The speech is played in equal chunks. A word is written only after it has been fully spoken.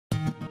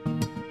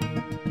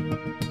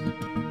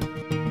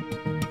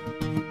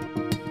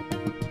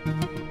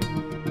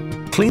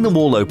Clean the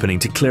wall opening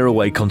to clear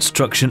away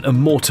construction and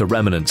mortar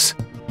remnants.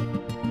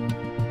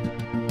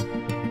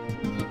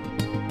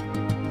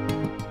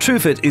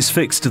 TruFit is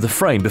fixed to the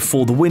frame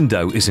before the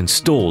window is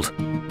installed.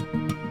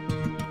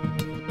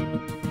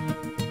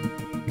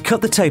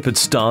 Cut the tapered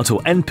start or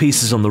end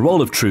pieces on the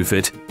roll of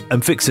TruFit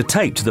and fix a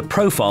tape to the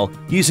profile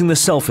using the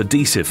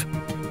self-adhesive.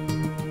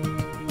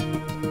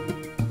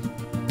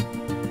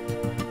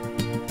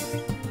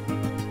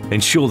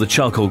 Ensure the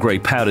charcoal grey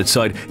powdered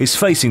side is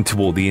facing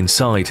toward the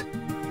inside.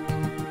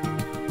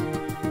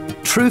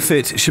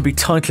 TruFit should be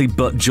tightly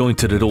butt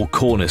jointed at all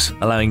corners,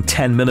 allowing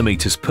 10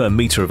 mm per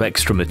metre of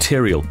extra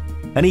material.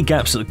 Any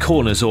gaps at the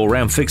corners or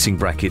around fixing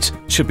brackets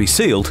should be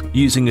sealed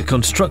using a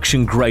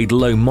construction-grade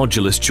low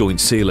modulus joint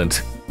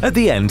sealant. At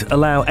the end,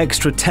 allow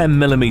extra 10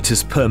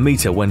 mm per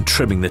metre when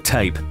trimming the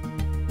tape.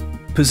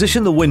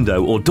 Position the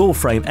window or door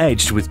frame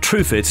edged with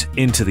TruFit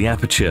into the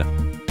aperture.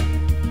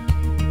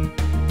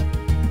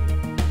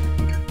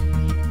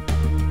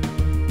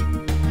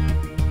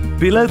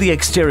 Below the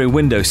exterior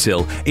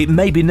windowsill, it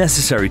may be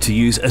necessary to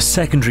use a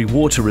secondary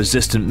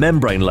water-resistant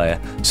membrane layer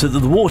so that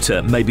the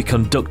water may be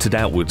conducted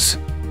outwards.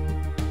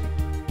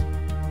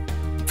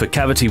 For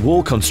cavity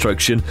wall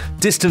construction,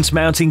 distance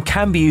mounting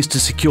can be used to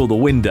secure the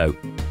window.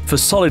 For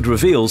solid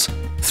reveals,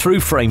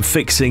 through-frame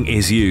fixing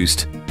is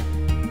used.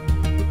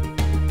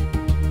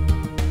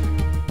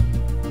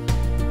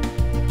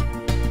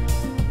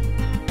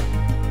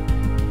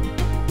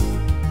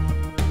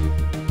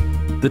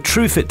 The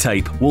TruFit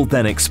tape will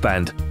then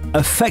expand,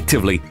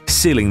 effectively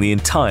sealing the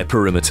entire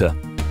perimeter.